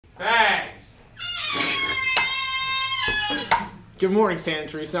Bags! Good morning, Santa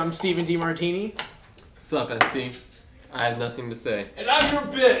Teresa. I'm Stephen D. Martini. Sup, ST? I have nothing to say. And I'm your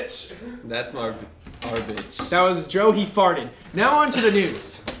bitch! That's our bitch. That was Joe, he farted. Now on to the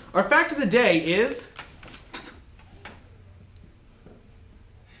news. Our fact of the day is...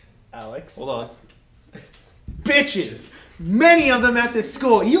 Alex. Hold on. Bitches! Many of them at this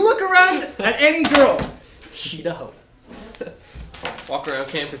school. You look around at any girl. She'd a hoe. Walk around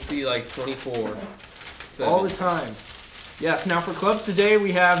campus, see like 24. All the time. Yes, now for clubs today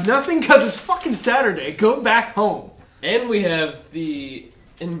we have nothing because it's fucking Saturday. Go back home. And we have the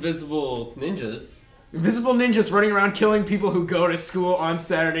invisible ninjas. Invisible ninjas running around killing people who go to school on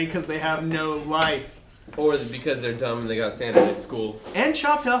Saturday because they have no life. Or because they're dumb and they got Santa at school. And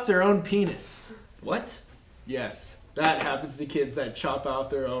chopped off their own penis. What? Yes, that happens to kids that chop out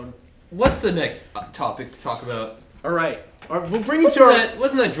their own. What's the next topic to talk about? Alright, we'll bring you to our...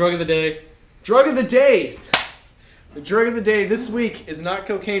 Wasn't that drug of the day? Drug of the day. The drug of the day this week is not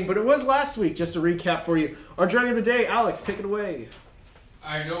cocaine, but it was last week, just to recap for you. Our drug of the day, Alex, take it away.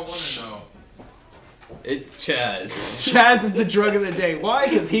 I don't want to know. It's Chaz. Chaz is the drug of the day. Why?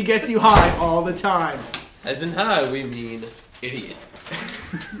 Because he gets you high all the time. As in high, we mean idiot.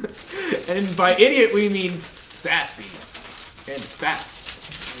 And by idiot, we mean sassy and fat.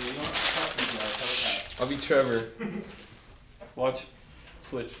 I'll be Trevor. Watch.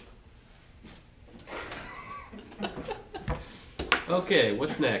 Switch. Okay,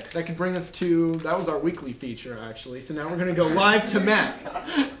 what's next? That could bring us to... That was our weekly feature, actually. So now we're going to go live to Matt.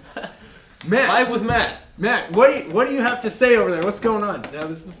 Matt. Live with Matt. Matt, what do you have to say over there? What's going on? Now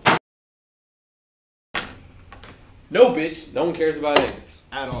this is... No, bitch. No one cares about anchors.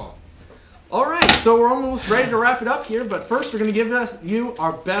 At all. Alright, so we're almost ready to wrap it up here, but first we're going to give you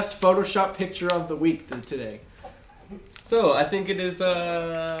our best Photoshop picture of the week today. So, I think it is,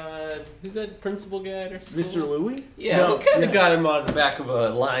 who's that principal guy or something? Mr. Louie? Yeah, No, we kind of got him on the back of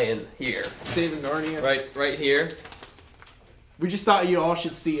a lion here. Saving Narnia. Right here. We just thought you all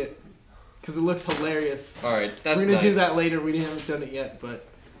should see it, because it looks hilarious. Alright, that's We're going to do nice. that later. We haven't done it yet, but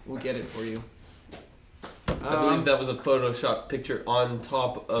we'll get it for you. I believe that was a Photoshop picture on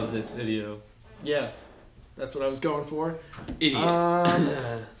top of this video. Yes, that's what I was going for. Idiot.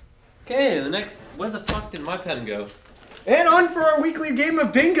 Okay, the next... Where the fuck did my pen go? And on for our weekly game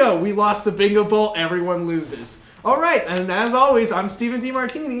of bingo. We lost the bingo bowl. Everyone loses. All right, and as always, I'm Stephen D.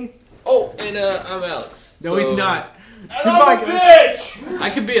 Martini. Oh, and I'm Alex. No, he's not. I'm a bitch! I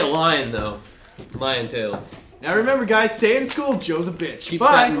could be a lion, though. Lion tails. Now remember, guys, stay in school. Joe's a bitch. Keep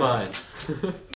Bye. that in mind.